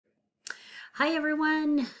Hi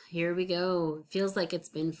everyone, here we go. Feels like it's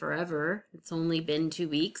been forever. It's only been 2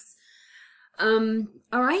 weeks. All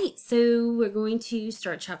right, so we're going to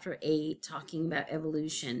start chapter 8 talking about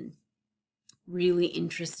evolution. Really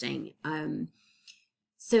interesting.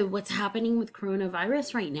 So what's happening with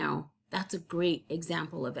coronavirus right now? That's a great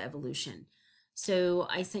example of evolution. So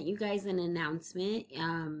I sent you guys an announcement.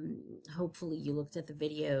 Hopefully you looked at the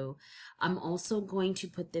video. I'm also going to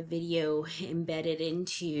put the video embedded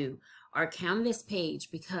into our Canvas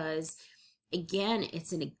page because again,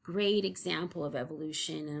 it's a great example of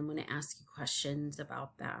evolution and I'm going to ask you questions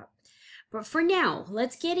about that. But for now,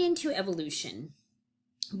 let's get into evolution.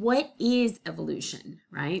 What is evolution,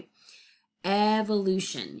 right?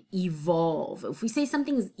 Evolution, evolve. If we say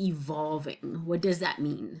something's evolving, what does that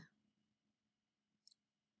mean?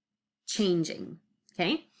 Changing,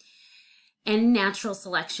 okay? And natural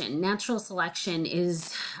selection. Natural selection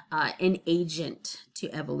is an agent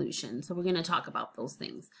to evolution. So we're going to talk about those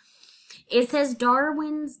things. It says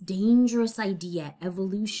Darwin's dangerous idea,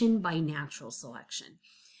 evolution by natural selection.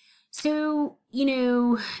 So,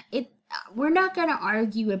 we're not going to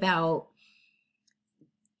argue about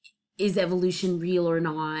is evolution real or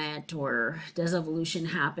not, or does evolution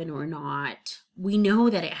happen or not. We know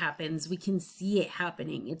that it happens. We can see it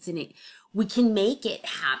happening. It's in it. We can make it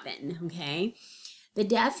happen, okay? The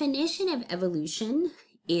definition of evolution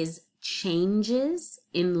is changes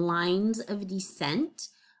in lines of descent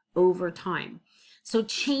over time. So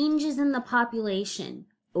changes in the population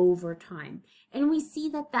over time. And we see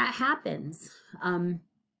that that happens.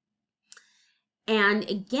 And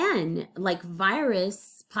again, like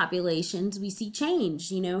virus populations, we see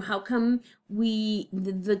change. How come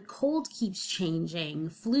the cold keeps changing,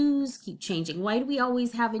 flus keep changing? Why do we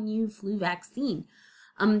always have a new flu vaccine?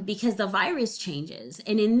 Because the virus changes.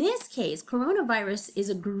 And in this case, coronavirus is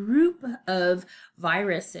a group of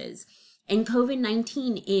viruses, and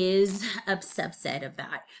COVID-19 is a subset of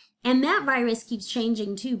that. And that virus keeps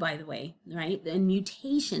changing too, by the way, right? And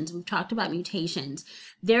mutations, we've talked about mutations.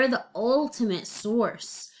 They're the ultimate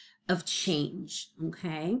source of change,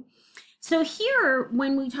 okay? So here,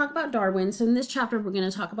 when we talk about Darwin, so in this chapter, we're going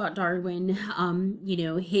to talk about Darwin,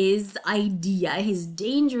 his idea, his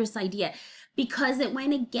dangerous idea, because it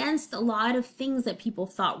went against a lot of things that people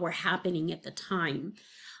thought were happening at the time.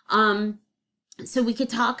 So we could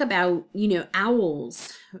talk about,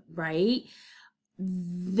 owls, right?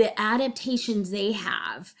 The adaptations they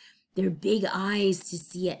have, their big eyes to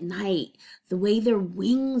see at night, the way their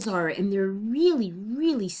wings are, and they're really,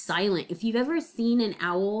 really silent. If you've ever seen an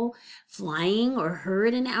owl flying or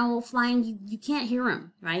heard an owl flying, you can't hear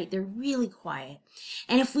them, right? They're really quiet.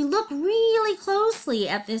 And if we look really closely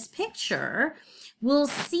at this picture, we'll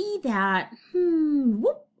see that,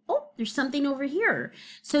 whoop, oh, there's something over here.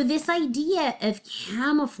 So this idea of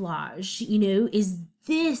camouflage, is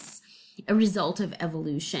this a result of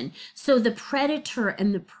evolution? So the predator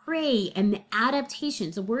and the prey and the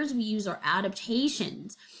adaptations, the words we use are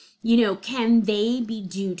adaptations, can they be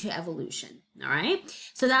due to evolution? All right.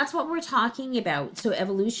 So that's what we're talking about. So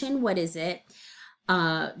evolution, what is it?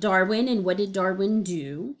 Darwin, and what did Darwin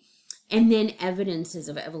do? And then evidences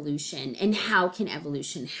of evolution and how can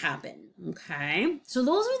evolution happen? Okay. So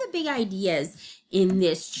those are the big ideas in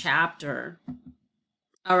this chapter.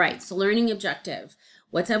 All right. So learning objective.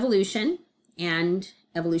 What's evolution and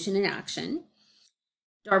evolution in action?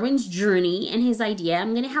 Darwin's journey and his idea.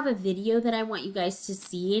 I'm going to have a video that I want you guys to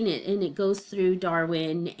see, and it goes through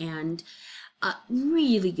Darwin, and a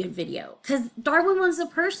really good video because Darwin was a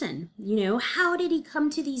person. How did he come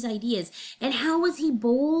to these ideas, and how was he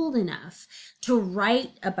bold enough to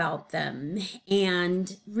write about them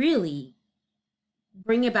and really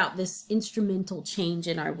bring about this instrumental change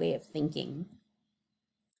in our way of thinking?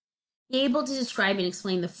 Be able to describe and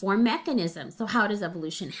explain the four mechanisms. So how does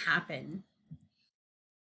evolution happen?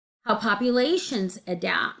 How populations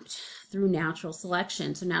adapt through natural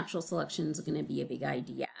selection. So natural selection is going to be a big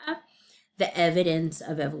idea. The evidence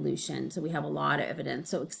of evolution. So we have a lot of evidence.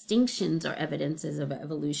 So extinctions are evidences of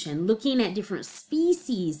evolution. Looking at different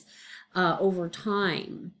species over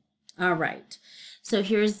time. All right. So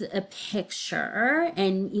here's a picture,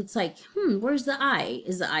 and it's like, where's the eye?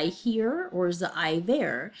 Is the eye here or is the eye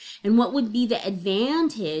there? And what would be the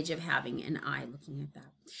advantage of having an eye looking at that?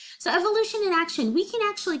 So evolution in action, we can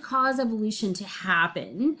actually cause evolution to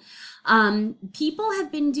happen. People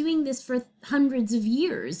have been doing this for hundreds of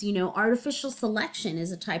years. Artificial selection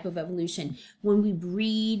is a type of evolution. When we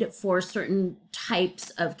breed for certain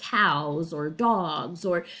types of cows or dogs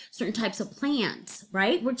or certain types of plants,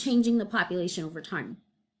 right? We're changing the population over time.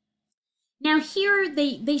 Now here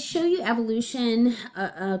they show you evolution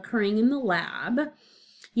occurring in the lab.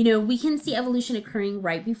 You know, we can see evolution occurring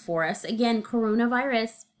right before us. Again,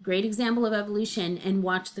 coronavirus, great example of evolution, and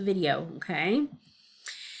watch the video, okay?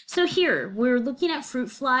 So here, we're looking at fruit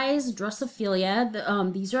flies,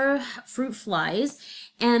 Drosophila. These are fruit flies,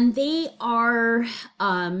 and they are,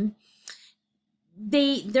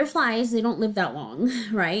 they're flies, they don't live that long,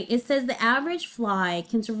 right? It says the average fly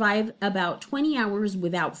can survive about 20 hours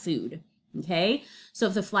without food. Okay, so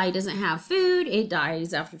if the fly doesn't have food, it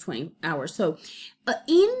dies after 20 hours. So in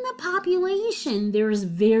the population, there's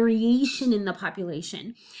variation in the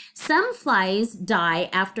population. Some flies die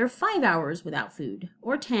after 5 hours without food,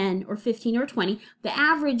 or 10, or 15, or 20. The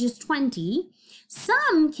average is 20.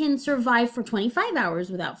 Some can survive for 25 hours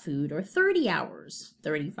without food, or 30 hours,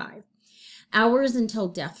 35 hours until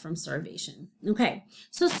death from starvation. Okay,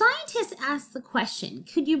 so scientists asked the question,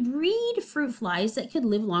 could you breed fruit flies that could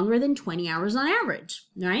live longer than 20 hours on average,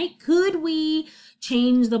 right? Could we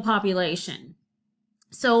change the population?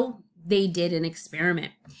 So they did an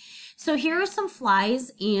experiment. So here are some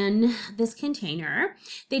flies in this container.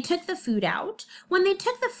 They took the food out. When they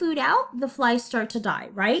took the food out, the flies start to die,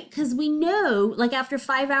 right? Because we know, like after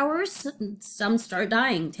 5 hours, some start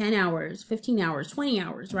dying, 10 hours, 15 hours, 20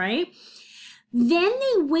 hours, right? Then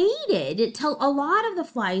they waited till a lot of the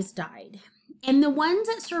flies died. And the ones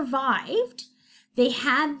that survived, they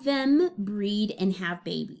had them breed and have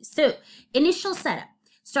babies. So initial setup.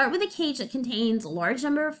 Start with a cage that contains a large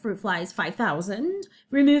number of fruit flies, 5,000.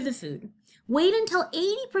 Remove the food. Wait until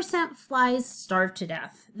 80% flies starve to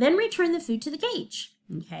death. Then return the food to the cage.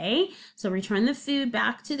 Okay, so return the food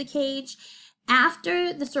back to the cage.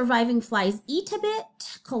 After the surviving flies eat a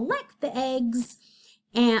bit, collect the eggs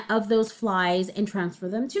of those flies and transfer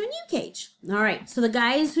them to a new cage. All right, so the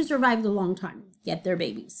guys who survived a long time get their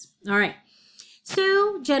babies. All right,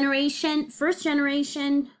 so first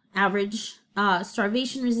generation, average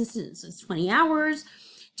starvation resistance is 20 hours.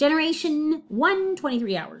 Generation 1,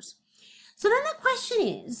 23 hours. So then the question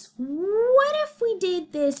is, what if we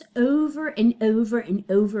did this over and over and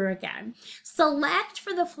over again? Select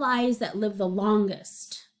for the flies that live the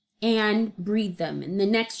longest and breed them in the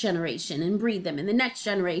next generation and breed them in the next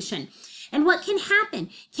generation. And what can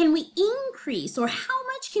happen? Can we increase, or how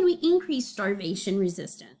much can we increase starvation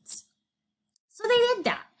resistance? So they did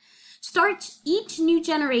that. Start each new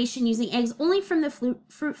generation using eggs only from the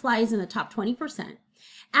fruit flies in the top 20%.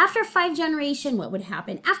 After 5 generations, what would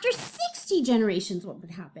happen? After 60 generations, what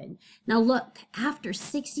would happen? Now look, after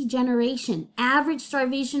 60 generations, average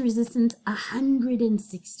starvation resistance,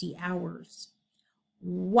 160 hours.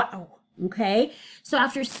 Wow. Okay. So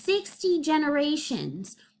after 60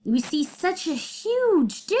 generations, we see such a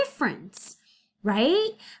huge difference, right?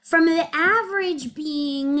 From the average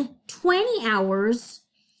being 20 hours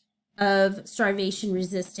of starvation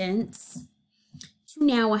resistance to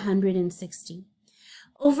now 160.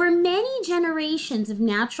 Over many generations of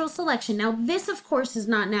natural selection. Now, this, of course, is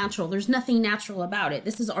not natural. There's nothing natural about it.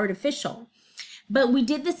 This is artificial. But we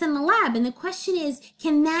did this in the lab, and the question is,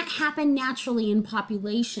 can that happen naturally in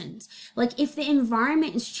populations? Like if the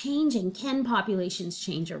environment is changing, can populations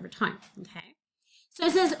change over time? Okay. So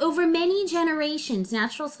it says, over many generations,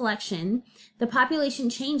 natural selection, the population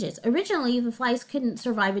changes. Originally, the flies couldn't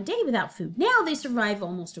survive a day without food. Now they survive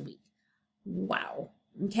almost a week. Wow.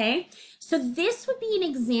 Okay. So this would be an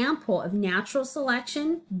example of natural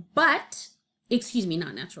selection, but, excuse me,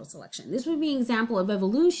 not natural selection. This would be an example of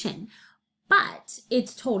evolution, but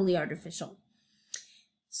it's totally artificial.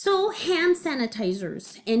 So hand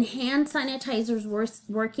sanitizers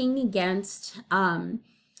working against,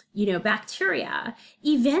 bacteria.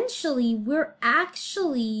 Eventually, we're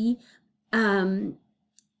actually,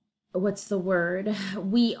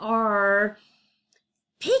 we are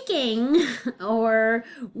picking, or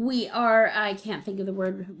I can't think of the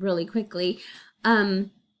word really quickly,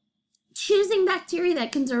 choosing bacteria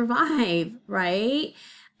that can survive, right?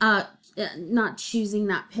 Not choosing,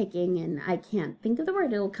 not picking, and I can't think of the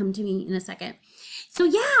word. It'll come to me in a second. So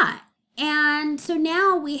yeah, and so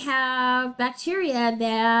now we have bacteria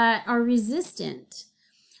that are resistant.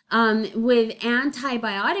 With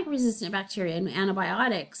antibiotic resistant bacteria and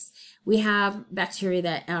antibiotics, we have bacteria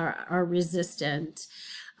that are resistant.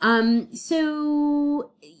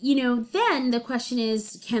 So, then the question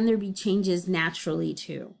is, can there be changes naturally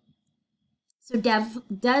too? So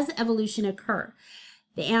does evolution occur?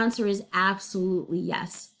 The answer is absolutely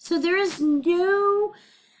yes. So there is no,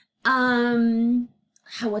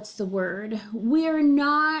 we're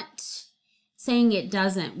not saying it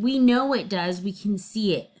doesn't. We know it does. We can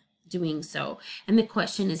see it doing so. And the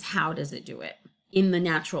question is, how does it do it in the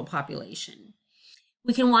natural population?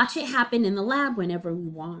 We can watch it happen in the lab whenever we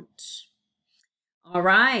want. All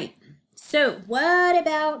right. So, what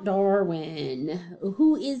about Darwin?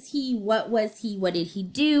 Who is he? What was he? What did he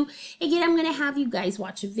do? Again, I'm going to have you guys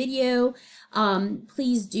watch a video.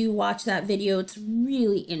 Please do watch that video. It's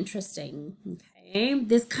really interesting. Okay.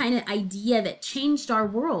 This kind of idea that changed our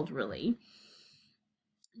world, really.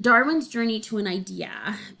 Darwin's journey to an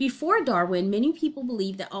idea. Before Darwin, many people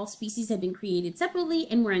believed that all species had been created separately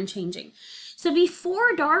and were unchanging. So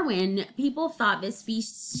before Darwin, people thought that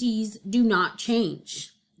species do not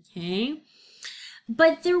change. Okay.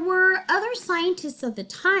 But there were other scientists of the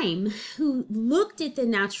time who looked at the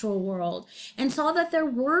natural world and saw that there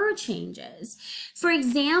were changes. For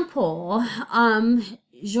example,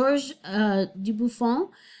 Georges Dubuffon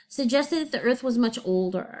suggested that the Earth was much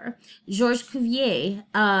older. Georges Cuvier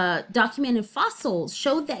documented fossils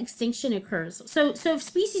showed that extinction occurs. So if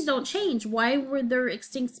species don't change, why were there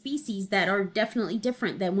extinct species that are definitely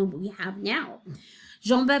different than what we have now?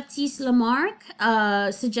 Jean-Baptiste Lamarck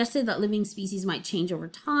suggested that living species might change over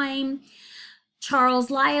time. Charles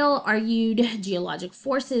Lyell argued geologic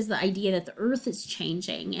forces, the idea that the Earth is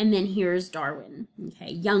changing. And then here's Darwin, okay,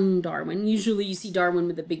 young Darwin. Usually you see Darwin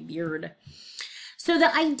with a big beard. So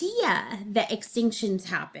the idea that extinctions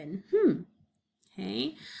happen,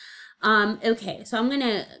 okay. Okay, so I'm going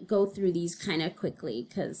to go through these kind of quickly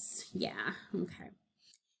because, yeah, okay.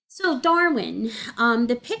 So Darwin,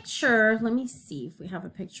 the picture, let me see if we have a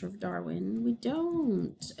picture of Darwin. We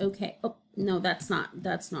don't. Okay. Oh, no, that's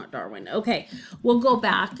not Darwin. Okay. We'll go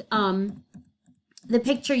back. The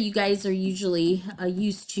picture you guys are usually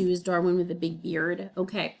used to is Darwin with a big beard.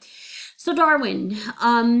 Okay. So Darwin,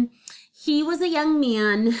 he was a young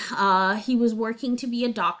man. He was working to be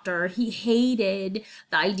a doctor. He hated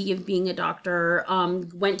the idea of being a doctor,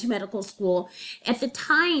 went to medical school. At the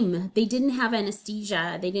time, they didn't have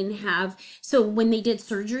anesthesia. They didn't have, so when they did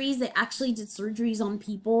surgeries, they actually did surgeries on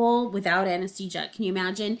people without anesthesia. Can you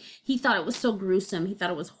imagine? He thought it was so gruesome. He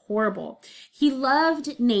thought it was horrible. He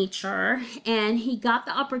loved nature, and he got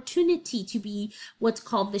the opportunity to be what's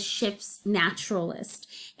called the ship's naturalist.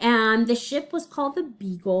 And the ship was called the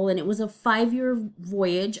Beagle, and it was a 5-year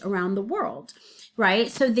voyage around the world,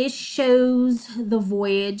 right? So this shows the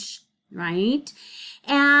voyage, right?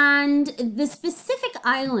 And the specific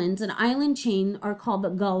islands, an island chain, are called the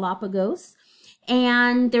Galapagos.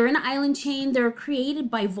 And they're an island chain. They're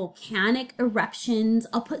created by volcanic eruptions.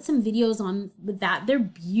 I'll put some videos on with that. They're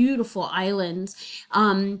beautiful islands.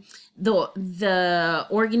 The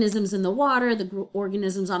organisms in the water, the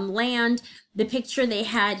organisms on land. The picture they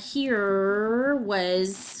had here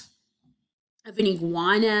was of an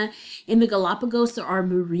iguana. In the Galapagos, there are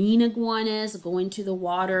marine iguanas go into the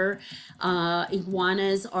water.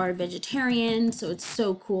 Iguanas are vegetarian, so it's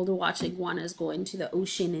so cool to watch iguanas go into the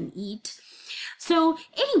ocean and eat. So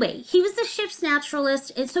anyway, he was the ship's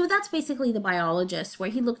naturalist, and so that's basically the biologist, where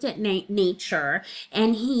he looked at nature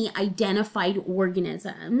and he identified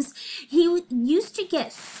organisms. He used to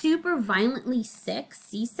get super violently sick,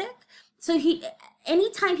 seasick. So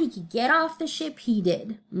anytime he could get off the ship, he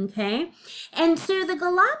did, okay? And so the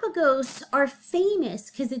Galapagos are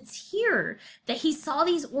famous because it's here that he saw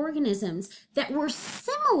these organisms that were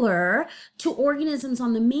similar to organisms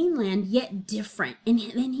on the mainland, yet different. And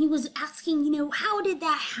he was asking, how did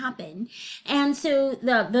that happen? And so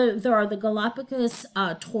there are the Galapagos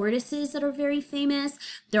tortoises that are very famous.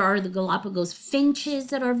 There are the Galapagos finches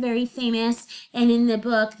that are very famous. And in the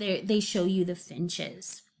book, they show you the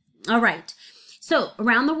finches. All right. So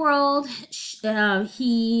around the world, it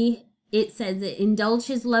says that indulge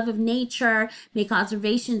his love of nature, make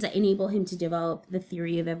observations that enable him to develop the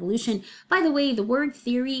theory of evolution. By the way, the word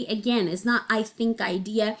theory, again, is not I think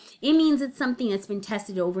idea. It means it's something that's been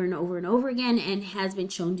tested over and over and over again and has been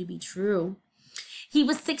shown to be true. He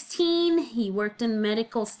was 16. He worked in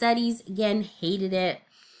medical studies. Again, hated it.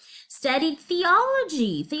 Studied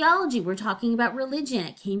theology. We're talking about religion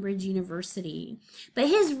at Cambridge University. But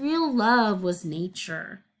his real love was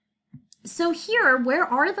nature. So here, where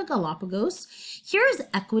are the Galapagos? Here's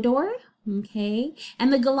Ecuador, okay?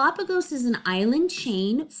 And the Galapagos is an island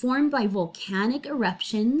chain formed by volcanic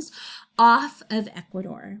eruptions off of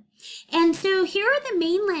Ecuador. And so here are the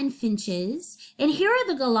mainland finches, and here are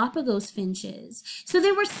the Galapagos finches. So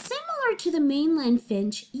they were similar to the mainland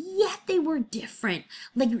finch, yet they were different.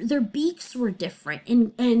 Like their beaks were different,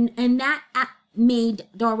 and that made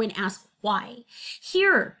Darwin ask why.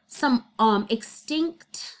 Here, some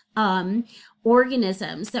extinct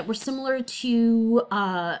organisms that were similar to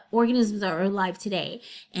organisms that are alive today,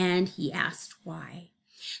 and he asked why.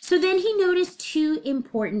 So then he noticed 2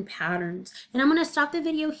 important patterns, and I'm going to stop the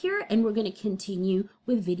video here and we're going to continue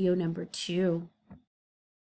with video number 2.